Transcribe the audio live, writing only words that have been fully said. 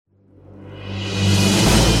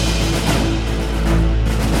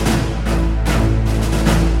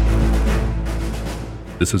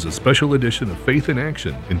This is a special edition of Faith in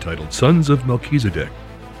Action entitled Sons of Melchizedek,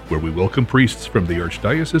 where we welcome priests from the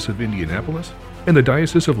Archdiocese of Indianapolis and the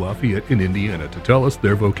Diocese of Lafayette-in-Indiana to tell us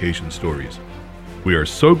their vocation stories. We are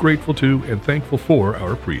so grateful to and thankful for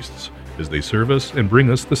our priests as they serve us and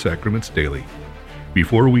bring us the sacraments daily.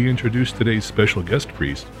 Before we introduce today's special guest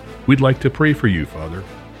priest, we'd like to pray for you, Father.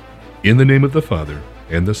 In the name of the Father,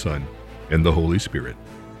 and the Son, and the Holy Spirit.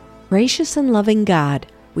 Gracious and loving God,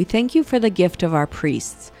 we thank you for the gift of our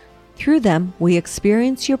priests. Through them, we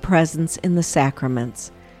experience your presence in the sacraments.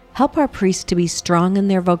 Help our priests to be strong in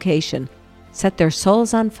their vocation. Set their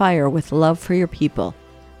souls on fire with love for your people.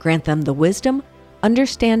 Grant them the wisdom,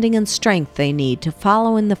 understanding, and strength they need to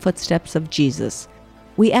follow in the footsteps of Jesus.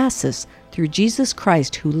 We ask this through Jesus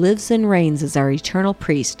Christ, who lives and reigns as our eternal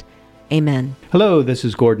priest. Amen. Hello, this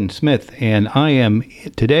is Gordon Smith, and I am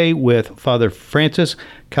today with Father Francis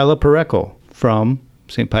Kalapurackal from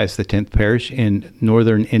St. Pius X Parish in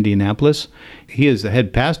northern Indianapolis. He is the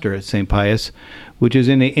head pastor at St. Pius, which is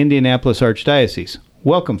in the Indianapolis Archdiocese.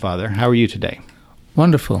 Welcome, Father. How are you today?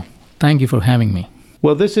 Wonderful. Thank you for having me.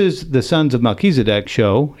 Well, this is the Sons of Melchizedek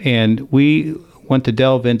show, and we want to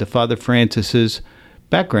delve into Father Francis's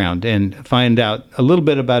background and find out a little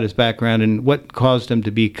bit about his background and what caused him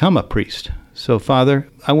to become a priest. So, Father,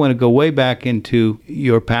 I want to go way back into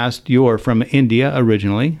your past. You're from India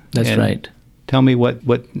originally. That's right. Tell me what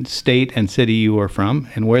state and city you are from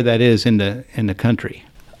and where that is in the country.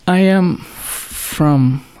 I am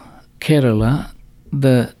from Kerala,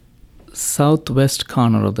 the southwest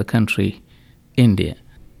corner of the country, India.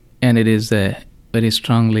 And it is a very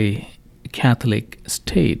strongly Catholic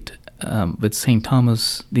state, with St.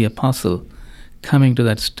 Thomas the Apostle coming to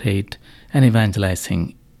that state and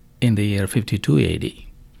evangelizing in the year 52 AD.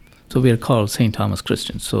 So we are called St. Thomas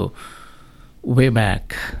Christians. So way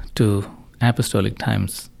back to apostolic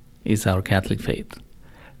times is our Catholic faith.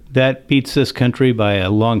 That beats this country by a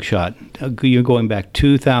long shot. You're going back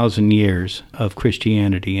 2,000 years of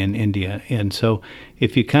Christianity in India. And so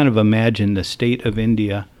if you kind of imagine the state of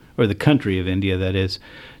India, or the country of India, that is,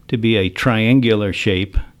 to be a triangular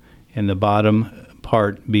shape, and the bottom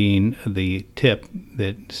part being the tip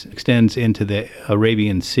that extends into the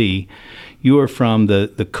Arabian Sea, you are from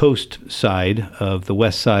the coast side of the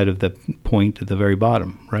west side of the point at the very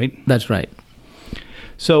bottom, right? That's right.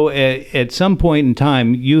 So at some point in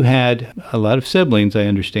time, you had a lot of siblings, I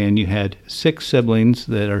understand. You had 6 siblings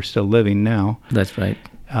that are still living now. That's right.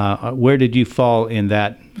 Where did you fall in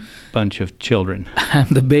that bunch of children? I'm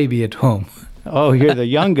the baby at home. Oh, you're the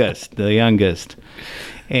youngest, the youngest.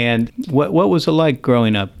 And what was it like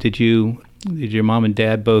growing up? Did your mom and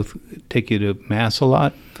dad both take you to Mass a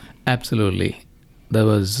lot? Absolutely. There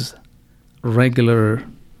was regular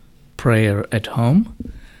prayer at home,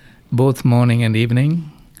 both morning and evening.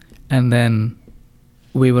 And then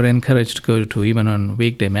we were encouraged to go to even on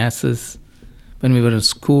weekday Masses. When we were in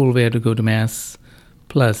school, we had to go to Mass.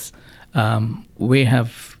 Plus, we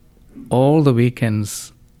have all the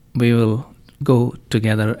weekends, we will go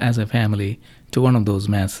together as a family to one of those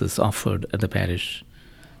Masses offered at the parish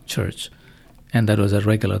church. And that was a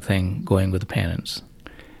regular thing, going with the parents.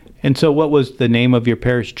 And so what was the name of your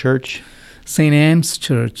parish church? St. Anne's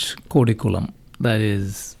Church, Kodikulam. That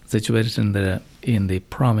is situated in the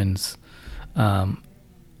province of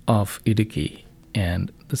Idukki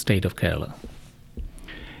and the state of Kerala.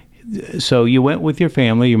 So you went with your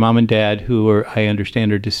family, your mom and dad, who are, I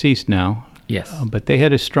understand, are deceased now. Yes. But they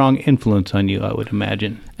had a strong influence on you, I would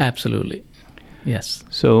imagine. Absolutely. Yes.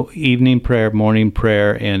 So evening prayer, morning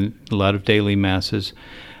prayer, and a lot of daily Masses.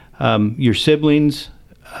 Your siblings,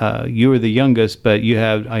 you were the youngest, but you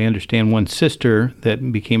have, I understand, one sister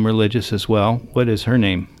that became religious as well. What is her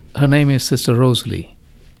name? Her name is Sister Rosalie.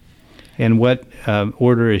 And what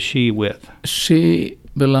order is she with? She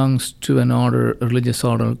belongs to a religious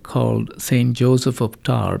order called St. Joseph of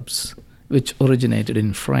Tarbes, which originated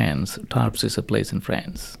in France. Tarbes is a place in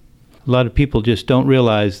France. A lot of people just don't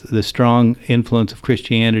realize the strong influence of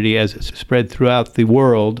Christianity as it's spread throughout the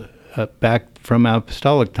world, back from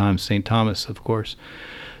apostolic times, St. Thomas, of course.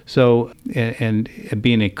 So, and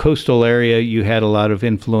being a coastal area, you had a lot of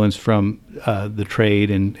influence from the trade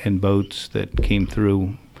and boats that came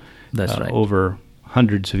through. That's right. Over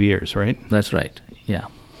hundreds of years, right? That's right, yeah.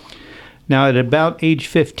 Now, at about age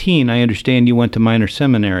 15, I understand you went to minor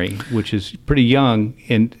seminary, which is pretty young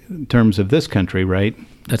in terms of this country, right?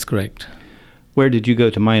 That's correct. Where did you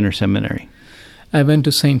go to minor seminary? I went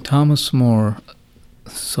to St. Thomas Minor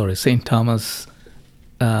Seminary,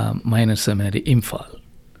 Imphal.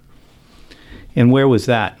 And where was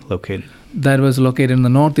that located? That was located in the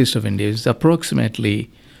northeast of India. It's approximately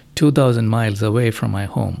 2,000 miles away from my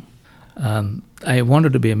home. I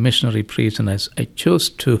wanted to be a missionary priest, and I chose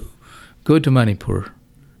to go to Manipur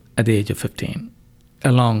at the age of 15.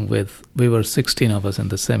 We were 16 of us in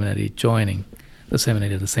the seminary, joining the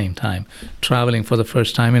seminary at the same time, traveling for the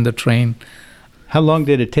first time in the train. How long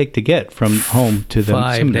did it take to get from home to the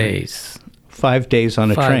 5 seminary? days. 5 days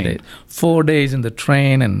on a 5 train? days. 4 days in the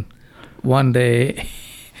train, and 1 day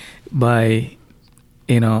by,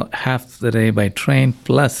 half the day by train,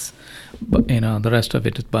 plus, the rest of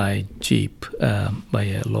it by jeep, by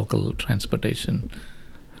a local transportation.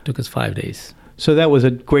 It took us 5 days. So that was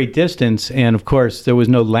a great distance, and of course, there was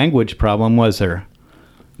no language problem, was there?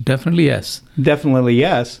 Definitely yes. Definitely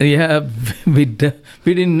yes. Yeah, we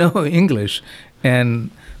didn't know English, and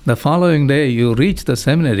the following day you reach the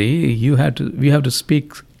seminary, we have to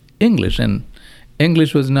speak English, and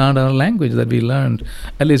English was not our language that we learned.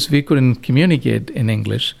 At least we couldn't communicate in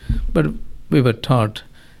English, but we were taught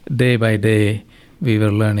day by day. We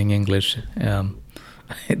were learning English.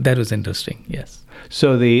 That was interesting. Yes.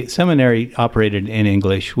 So the seminary operated in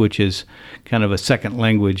English, which is kind of a second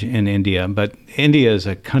language in India. But India is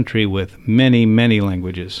a country with many, many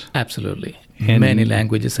languages. Absolutely. And many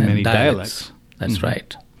languages and many dialects. That's Mm-hmm.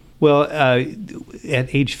 right. Well,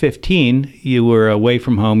 at age 15, you were away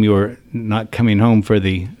from home. You were not coming home for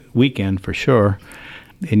the weekend, for sure.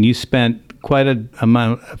 And you spent quite an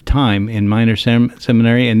amount of time in minor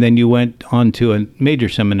seminary, and then you went on to a major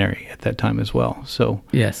seminary at that time as well. So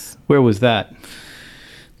Yes. where was that?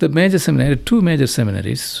 The major seminary, two major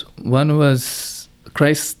seminaries. One was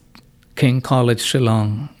Christ King College,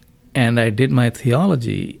 Shillong, and I did my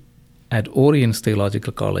theology at Orient's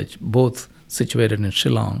Theological College, both situated in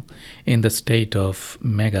Shillong, in the state of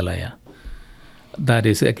Meghalaya. That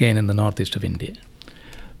is, again, in the northeast of India.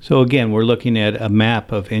 So again, we're looking at a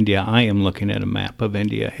map of India. I am looking at a map of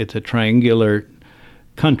India. It's a triangular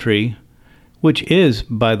country, which is,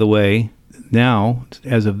 by the way, now,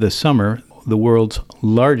 as of this summer, the world's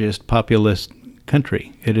largest populous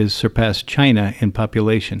country. It has surpassed China in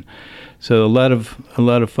population. So a lot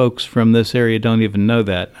of folks from this area don't even know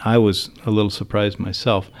that. I was a little surprised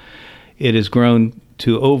myself. It has grown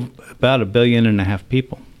to about 1.5 billion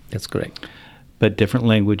people. That's correct. But different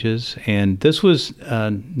languages. And this was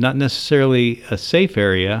not necessarily a safe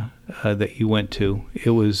area that you went to.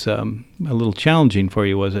 It was a little challenging for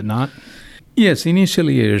you, was it not? Yes, initial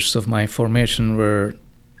years of my formation were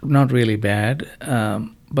not really bad,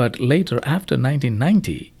 but later, after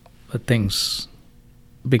 1990, things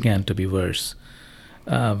began to be worse,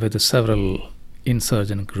 with several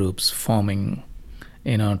insurgent groups forming,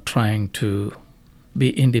 trying to be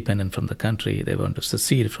independent from the country. They want to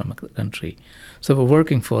secede from the country. So we're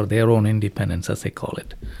working for their own independence, as they call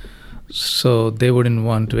it. So they wouldn't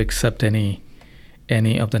want to accept any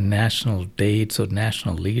of the national dates or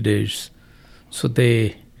national leaders. So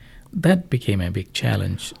that became a big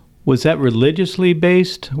challenge. Was that religiously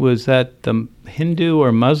based? Was that the Hindu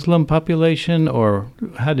or Muslim population, or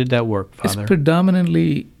how did that work, Father? It's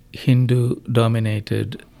predominantly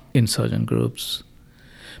Hindu-dominated insurgent groups.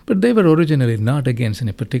 But they were originally not against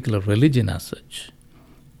any particular religion as such.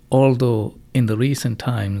 Although in the recent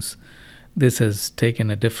times, this has taken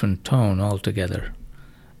a different tone altogether,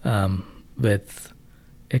 with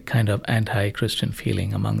a kind of anti-Christian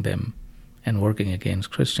feeling among them and working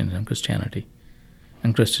against Christians and Christianity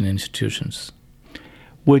and Christian institutions.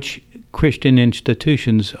 Which Christian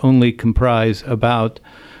institutions only comprise about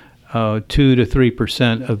 2 to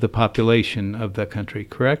 3% of the population of the country,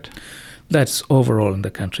 correct? That's overall in the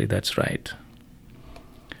country, that's right.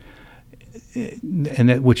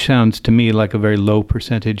 And which sounds to me like a very low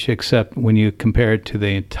percentage, except when you compare it to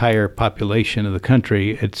the entire population of the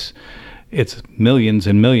country, it's millions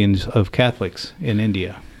and millions of Catholics in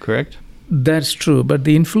India, correct? That's true, but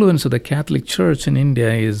the influence of the Catholic Church in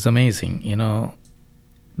India is amazing.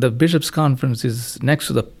 The Bishops' Conference is next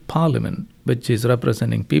to the Parliament, which is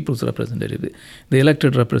representing people's representative, the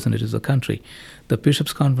elected representatives of the country. The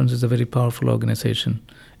Bishops' Conference is a very powerful organization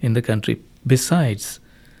in the country. Besides,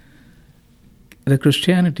 the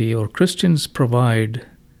Christianity or Christians provide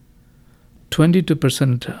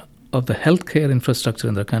 22% of the healthcare infrastructure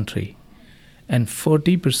in the country and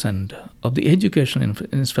 40% of the education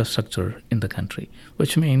infrastructure in the country,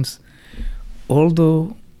 which means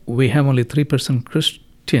although we have only 3%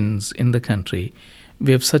 Christians in the country,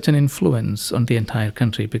 we have such an influence on the entire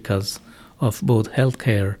country because of both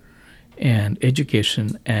healthcare and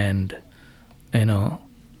education and,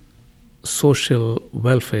 social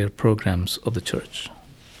welfare programs of the church.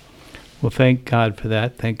 Well, thank God for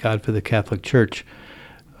that. Thank God for the Catholic Church.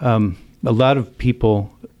 A lot of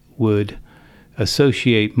people would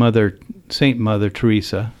associate Saint Mother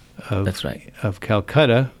Teresa That's right. of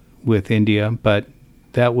Calcutta with India, but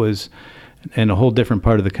that was in a whole different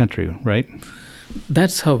part of the country, right?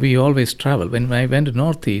 That's how we always travel. When I went to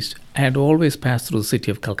Northeast, I had always passed through the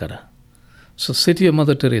city of Calcutta. So city of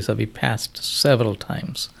Mother Teresa, we passed several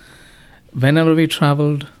times. Whenever we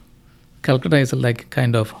traveled, Calcutta is like a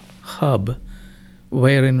kind of hub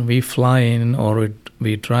wherein we fly in or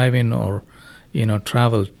we drive in or,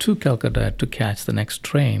 travel to Calcutta to catch the next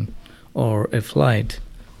train or a flight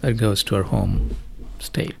that goes to our home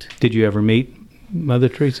state. Did you ever meet Mother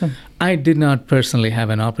Teresa? I did not personally have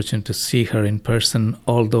an opportunity to see her in person,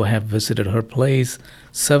 although I have visited her place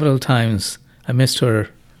several times. I missed her.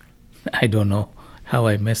 I don't know how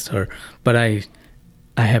I missed her, but I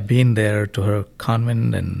have been there to her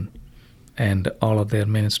convent and all of their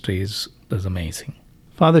ministries. It was amazing.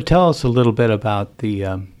 Father, tell us a little bit about the,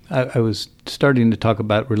 I was starting to talk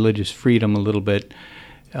about religious freedom a little bit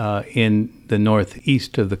in the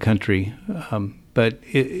northeast of the country, but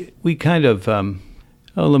we kind of,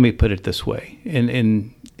 let me put it this way.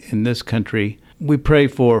 In this country, we pray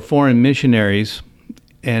for foreign missionaries,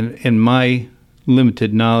 and in my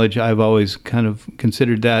limited knowledge, I've always kind of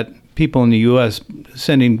considered that people in the U.S.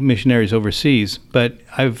 sending missionaries overseas, but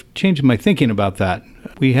I've changed my thinking about that.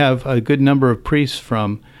 We have a good number of priests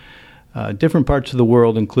from different parts of the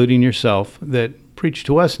world, including yourself, that preach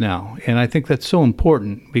to us now, and I think that's so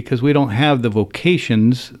important because we don't have the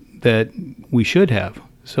vocations that we should have.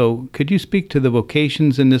 So could you speak to the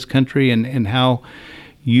vocations in this country and how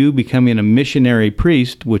you becoming a missionary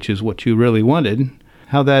priest, which is what you really wanted,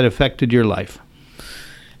 how that affected your life?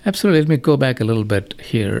 Absolutely. Let me go back a little bit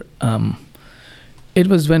here. It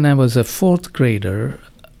was when I was a fourth grader.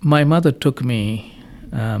 My mother took me,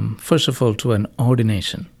 first of all, to an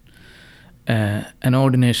ordination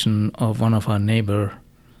of one of our neighbor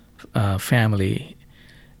family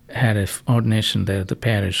had an ordination there at the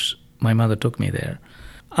parish. My mother took me there.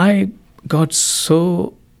 I got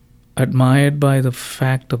so admired by the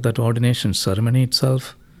fact of that ordination ceremony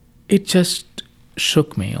itself. It just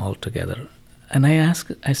shook me altogether. And I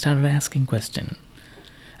started asking questions.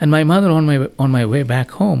 And my mother, on my way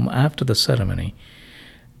back home after the ceremony,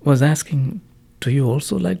 was asking, "Do you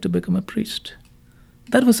also like to become a priest?"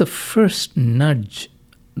 That was the first nudge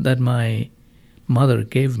that my mother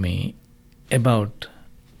gave me about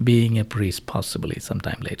being a priest, possibly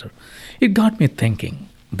sometime later. It got me thinking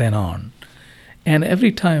then on. And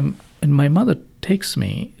every time, and my mother takes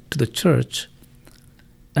me to the church,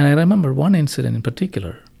 and I remember one incident in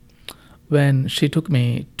particular, when she took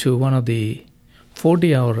me to one of the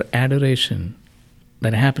 40-hour adoration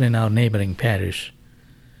that happened in our neighboring parish.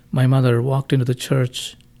 My mother walked into the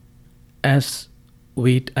church. As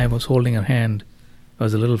I was holding her hand, I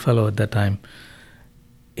was a little fellow at that time,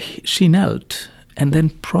 she knelt and then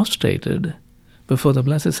prostrated before the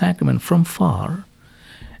Blessed Sacrament from far.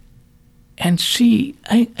 And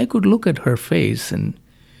I could look at her face, and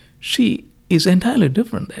she is entirely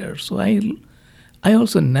different there. So I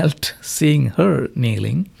also knelt seeing her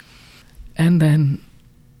kneeling. And then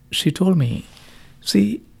she told me,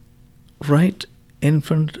 "See, right in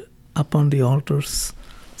front up on the altars,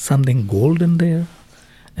 something golden there.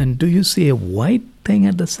 And do you see a white thing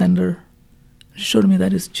at the center?" She showed me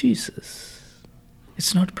that is Jesus.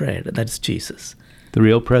 It's not bread, that's Jesus. The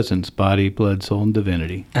real presence, body, blood, soul, and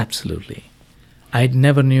divinity. Absolutely. I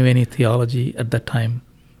never knew any theology at that time,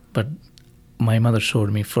 but my mother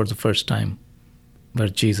showed me for the first time where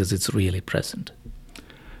Jesus is really present.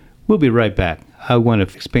 We'll be right back. I want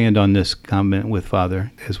to expand on this comment with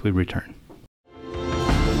Father as we return.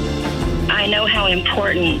 I know how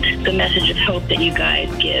important the message of hope that you guys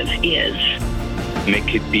give is. And it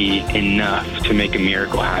could be enough to make a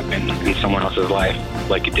miracle happen in someone else's life,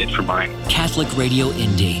 like it did for mine. Catholic Radio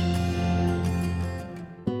Indy.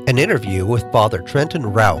 An interview with Father Trenton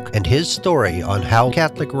Rauch and his story on how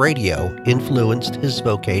Catholic radio influenced his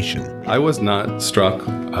vocation. I was not struck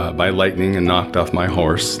by lightning and knocked off my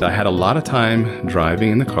horse. I had a lot of time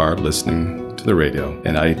driving in the car listening to the radio,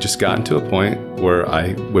 and I just gotten to a point where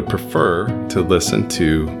I would prefer to listen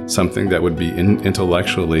to something that would be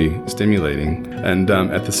intellectually stimulating. And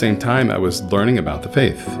at the same time, I was learning about the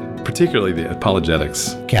faith, particularly the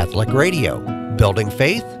apologetics. Catholic radio, building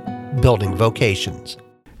faith, building vocations.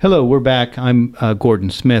 Hello, we're back. I'm Gordon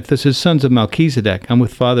Smith. This is Sons of Melchizedek. I'm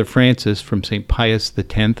with Father Francis from St. Pius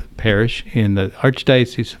X Parish in the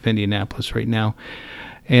Archdiocese of Indianapolis right now.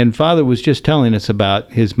 And Father was just telling us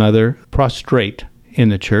about his mother prostrate in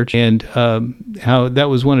the church and how that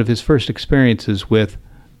was one of his first experiences with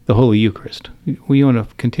the Holy Eucharist. Will you want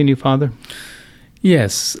to continue, Father?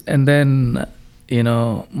 Yes. And then,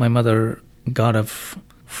 my mother got up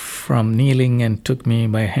from kneeling and took me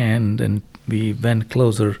by hand and we went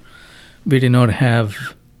closer. We did not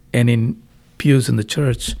have any pews in the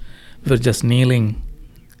church. We were just kneeling,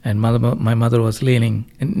 and my mother was kneeling.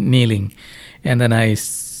 And then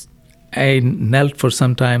I knelt for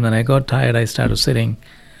some time, and I got tired, I started sitting.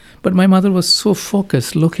 But my mother was so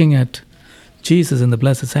focused looking at Jesus in the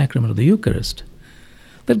Blessed Sacrament of the Eucharist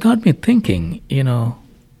that got me thinking,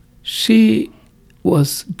 she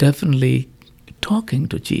was definitely talking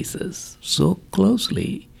to Jesus so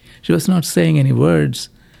closely. She was not saying any words,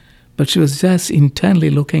 but she was just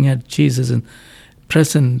intently looking at Jesus in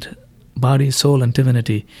present body, soul, and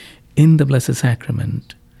divinity in the Blessed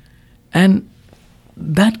Sacrament. And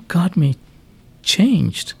that got me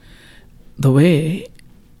changed the way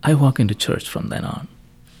I walk into church from then on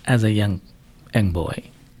as a young boy.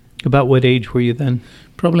 About what age were you then?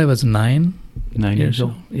 Probably I was 9. 9 years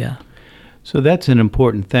old? Yeah. So that's an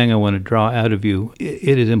important thing I want to draw out of you.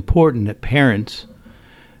 It is important that parents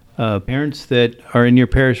that are in your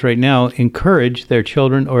parish right now encourage their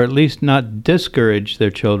children, or at least not discourage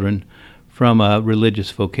their children from a religious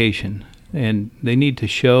vocation. And they need to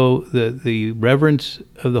show the reverence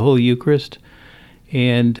of the Holy Eucharist.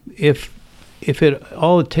 And if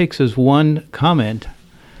all it takes is one comment,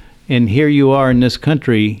 and here you are in this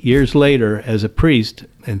country years later as a priest,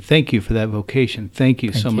 and thank you for that vocation. Thank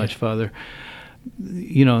you so much, Father.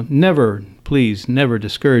 Please never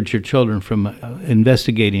discourage your children from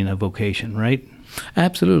investigating a vocation, right?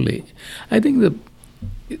 Absolutely. I think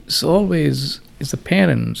it's the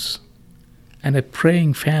parents and a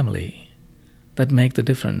praying family that make the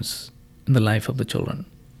difference in the life of the children.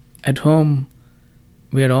 At home,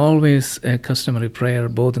 we had always a customary prayer,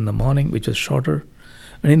 both in the morning, which was shorter,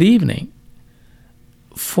 and in the evening,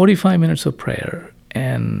 45 minutes of prayer.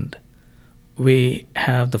 And we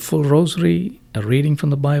have the full rosary, a reading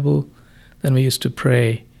from the Bible. Then we used to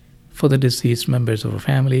pray for the deceased members of our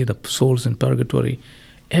family, the souls in purgatory,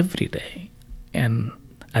 every day. And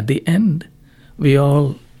at the end, we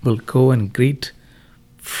all will go and greet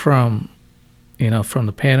from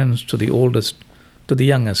the parents to the oldest to the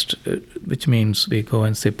youngest, which means we go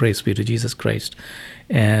and say, praise be to Jesus Christ.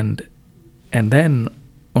 And then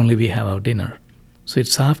only we have our dinner. So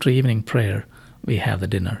it's after evening prayer, we have the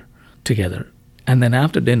dinner together. And then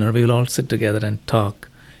after dinner, we will all sit together and talk,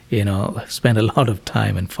 spend a lot of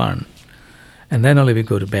time and fun. And then only we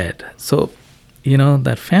go to bed. So,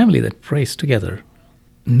 that family that prays together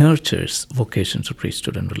nurtures vocations of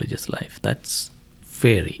priesthood and religious life. That's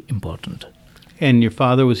very important. And your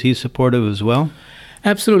father, was he supportive as well?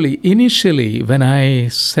 Absolutely. Initially, when I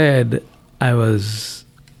said I was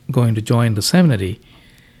going to join the seminary,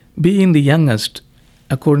 being the youngest,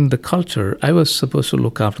 according to the culture, I was supposed to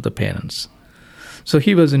look after the parents. So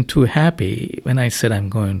he wasn't too happy when I said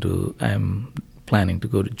I'm planning to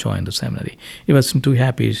go to join the seminary. He wasn't too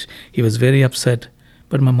happy. He was very upset.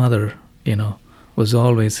 But my mother, was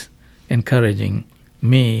always encouraging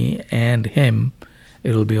me and him.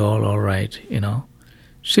 It'll be all right,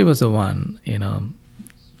 She was the one,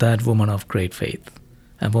 that woman of great faith,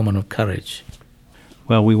 a woman of courage.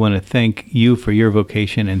 Well, we want to thank you for your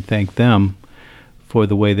vocation and thank them for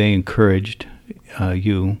the way they encouraged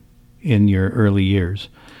you in your early years.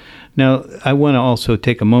 Now, I want to also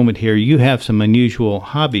take a moment here. You have some unusual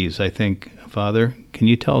hobbies, I think, Father. Can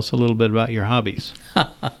you tell us a little bit about your hobbies?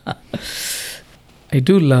 I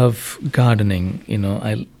do love gardening.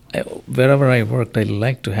 Wherever I worked, I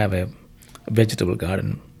like to have a vegetable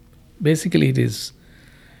garden. Basically,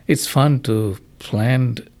 it's fun to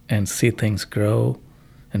plant and see things grow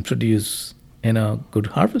and produce, good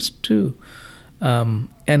harvest too. And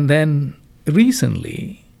then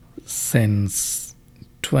recently, since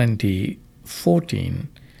 2014,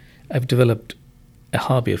 I've developed a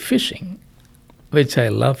hobby of fishing, which I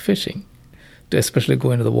love fishing. To especially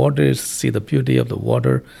go into the waters, see the beauty of the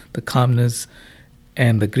water, the calmness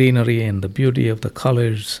and the greenery and the beauty of the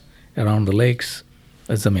colors around the lakes.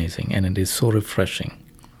 It's amazing, and it is so refreshing.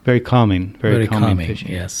 Very calming. Very calming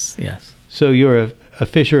fishing. Yes. So you're a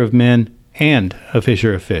fisher of men and a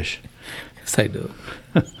fisher of fish. Yes, I do.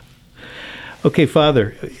 Okay,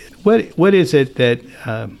 Father, what is it that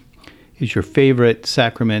is your favorite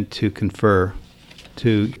sacrament to confer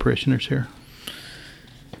to parishioners here?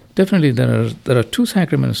 Definitely, there are two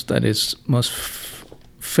sacraments that is most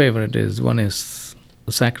favorite. One is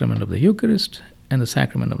the sacrament of the Eucharist and the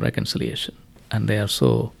sacrament of reconciliation, and they are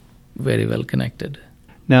so very well connected.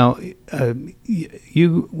 Now,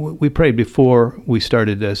 we prayed before we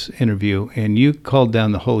started this interview, and you called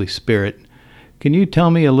down the Holy Spirit. Can you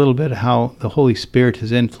tell me a little bit how the Holy Spirit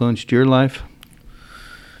has influenced your life?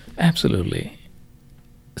 Absolutely.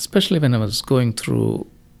 Especially when I was going through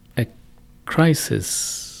a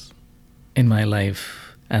crisis in my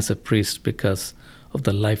life as a priest because of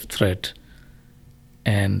the life threat,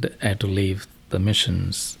 and I had to leave the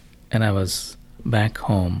missions, and I was back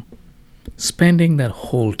home, spending that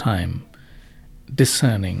whole time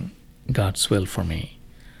discerning God's will for me.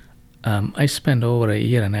 I spent over a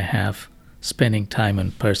year and a half spending time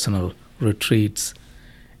in personal retreats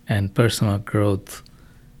and personal growth,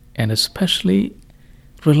 and especially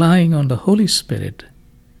relying on the Holy Spirit,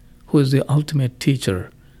 who is the ultimate teacher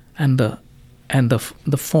and the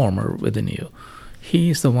former within you. He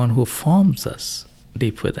is the one who forms us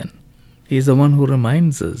deep within. He is the one who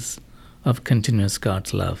reminds us of continuous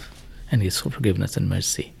God's love and His forgiveness and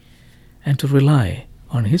mercy, and to rely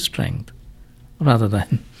on His strength rather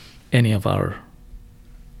than any of our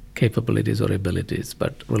capabilities or abilities,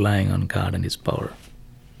 but relying on God and His power.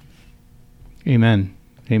 Amen.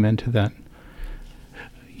 Amen to that.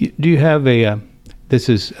 Do you have this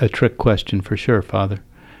is a trick question for sure, Father.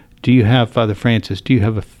 Do you have, Father Francis, do you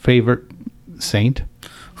have a favorite saint?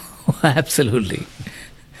 Absolutely.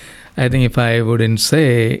 I think if I wouldn't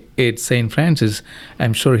say it's St. Francis,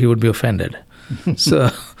 I'm sure he would be offended.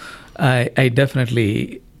 So I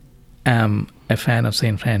definitely am a fan of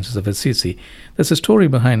St. Francis of Assisi. There's a story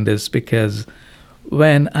behind this, because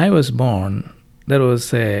when I was born, there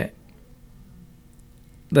was a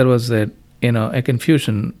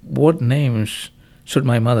confusion. What name should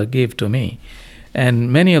my mother give to me?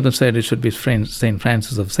 And many of them said it should be St.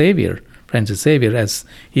 Francis Xavier, as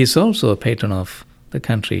he is also a patron of the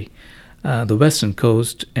country, the western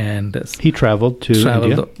coast, and he traveled to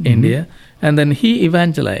India. Mm-hmm. And then he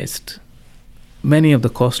evangelized many of the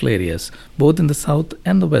coastal areas, both in the south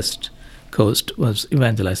and the west coast was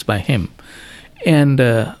evangelized by him. And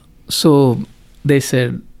so they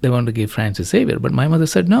said they wanted to give Francis Xavier, but my mother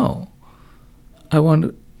said, no, I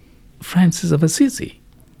want Francis of Assisi.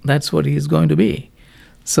 That's what he is going to be.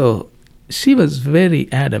 So she was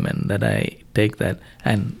very adamant that I take that,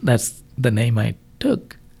 and that's the name I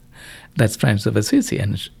took. That's Francis of Assisi,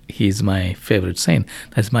 and he's my favorite saint.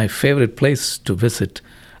 That's my favorite place to visit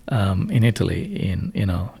in Italy,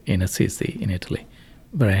 in Assisi, in Italy,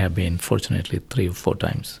 where I have been, fortunately, 3 or 4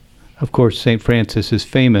 times. Of course, St. Francis is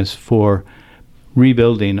famous for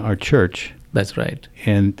rebuilding our church. That's right.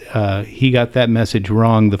 And he got that message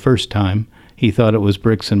wrong the first time. He thought it was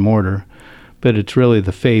bricks and mortar, but it's really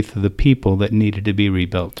the faith of the people that needed to be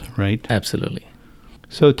rebuilt, right? Absolutely.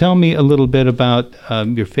 So tell me a little bit about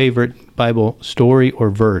your favorite Bible story or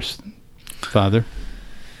verse, Father.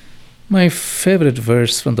 My favorite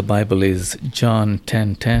verse from the Bible is John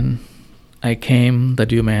 10:10. I came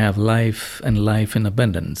that you may have life and life in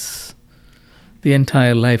abundance. The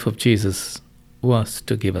entire life of Jesus was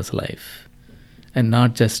to give us life, and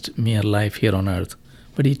not just mere life here on earth,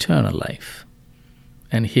 but eternal life.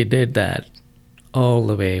 And he did that all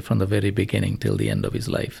the way from the very beginning till the end of his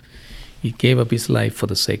life. He gave up his life for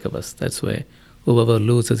the sake of us. That's why whoever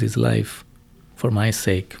loses his life for my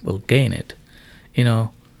sake will gain it.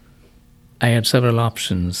 I had several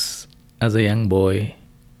options as a young boy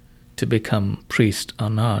to become priest or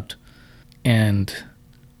not. And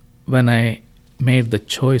when I made the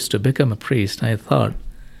choice to become a priest, I thought,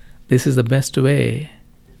 this is the best way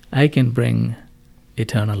I can bring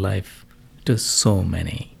eternal life to so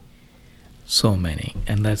many.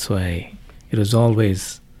 And that's why it was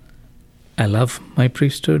always, I love my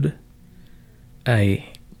priesthood, I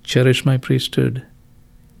cherish my priesthood,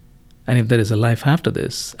 and if there is a life after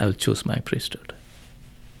this, I'll choose my priesthood.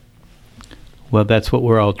 Well, that's what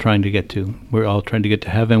we're all trying to get to. We're all trying to get to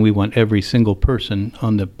heaven. We want every single person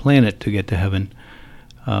on the planet to get to heaven.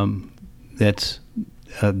 That's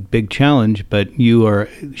a big challenge, but you are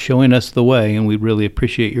showing us the way, and we really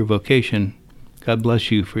appreciate your vocation. God bless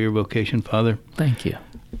you for your vocation, Father. Thank you.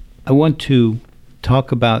 I want to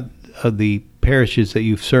talk about the parishes that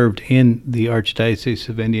you've served in the Archdiocese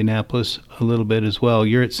of Indianapolis a little bit as well.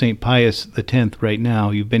 You're at St. Pius X right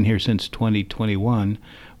now. You've been here since 2021.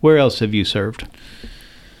 Where else have you served?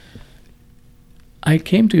 I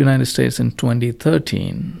came to the United States in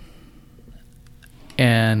 2013,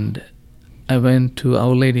 and I went to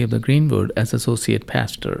Our Lady of the Greenwood as associate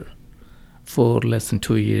pastor for less than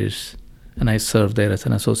 2 years, and I served there as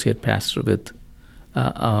an associate pastor with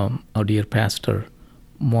our dear pastor,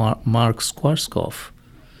 Mark Skwarskov.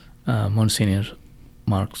 Monsignor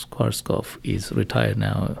Mark Skwarskov is retired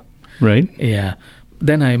now. Right. Yeah.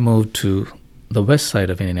 Then I moved to the west side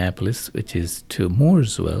of Indianapolis, which is to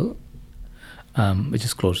Mooresville, which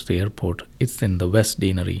is close to the airport. It's in the West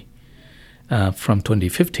Deanery from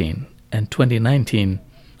 2015. And 2019,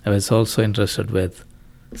 I was also interested with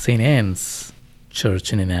St. Anne's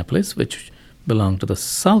Church in Indianapolis, which belonged to the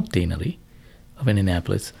South Deanery of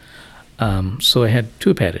Indianapolis. So I had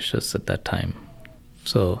 2 parishes at that time.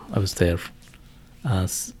 So I was there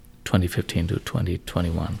 2015 to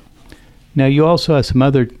 2021. Now, you also have some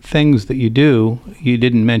other things that you do. You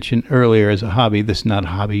didn't mention earlier as a hobby. This is not a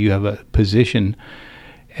hobby. You have a position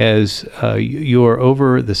as you're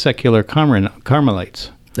over the secular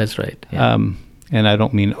Carmelites. That's right. Yeah. And I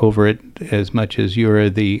don't mean over it as much as you're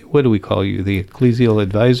the, what do we call you, the ecclesial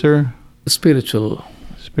advisor? Spiritual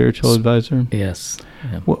advisor? Yes.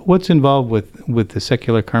 Yeah. What's involved with the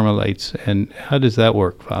secular Carmelites, and how does that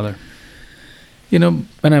work, Father? When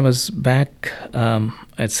I was back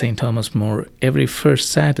at St. Thomas More, every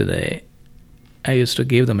first Saturday, I used to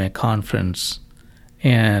give them a conference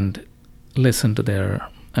and listen to their,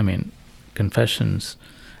 confessions,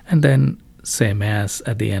 and then say Mass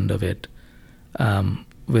at the end of it,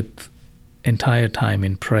 with entire time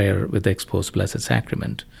in prayer with the exposed Blessed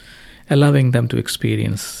Sacrament, allowing them to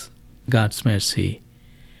experience God's mercy.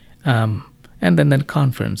 And then that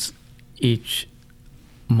conference, each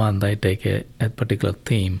month I take a particular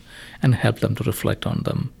theme and help them to reflect on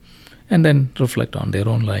them, and then reflect on their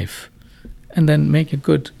own life, and then make a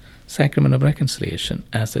good sacrament of reconciliation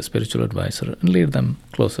as a spiritual advisor and lead them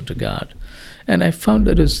closer to God. And I found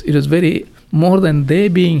that it was very, more than they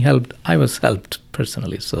being helped, I was helped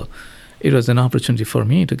personally. So it was an opportunity for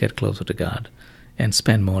me to get closer to God and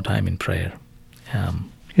spend more time in prayer.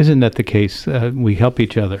 Isn't that the case? We help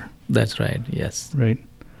each other. That's right, yes. Right.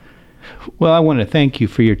 Well, I want to thank you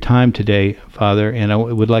for your time today, Father, and I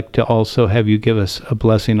would like to also have you give us a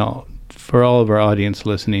blessing for all of our audience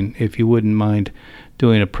listening, if you wouldn't mind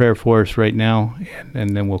doing a prayer for us right now,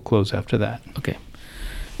 and then we'll close after that. Okay.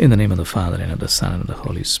 In the name of the Father, and of the Son, and of the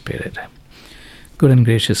Holy Spirit. Good and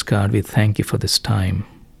gracious God, we thank you for this time,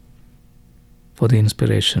 for the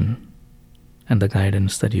inspiration and the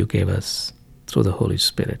guidance that you gave us through the Holy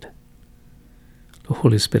Spirit. The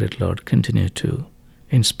Holy Spirit, Lord, continue to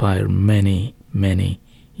inspire many, many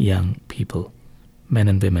young people, men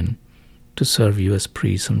and women, to serve you as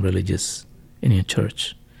priests and religious in your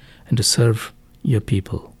church, and to serve your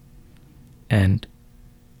people, and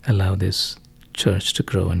allow this church to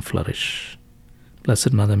grow and flourish.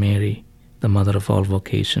 Blessed Mother Mary, the mother of all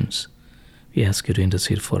vocations, we ask you to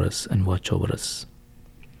intercede for us and watch over us.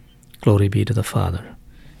 Glory be to the Father,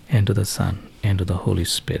 and to the Son, and to the Holy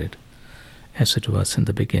Spirit, as it was in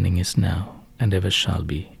the beginning, is now, and ever shall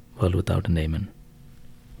be, world without end. Amen.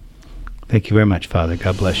 Thank you very much, Father.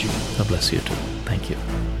 God bless you. God bless you too. Thank you.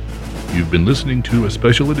 You've been listening to a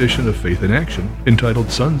special edition of Faith in Action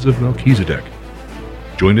entitled Sons of Melchizedek.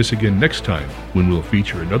 Join us again next time when we'll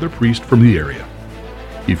feature another priest from the area.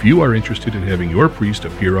 If you are interested in having your priest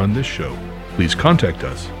appear on this show, please contact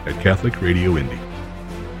us at Catholic Radio Indy.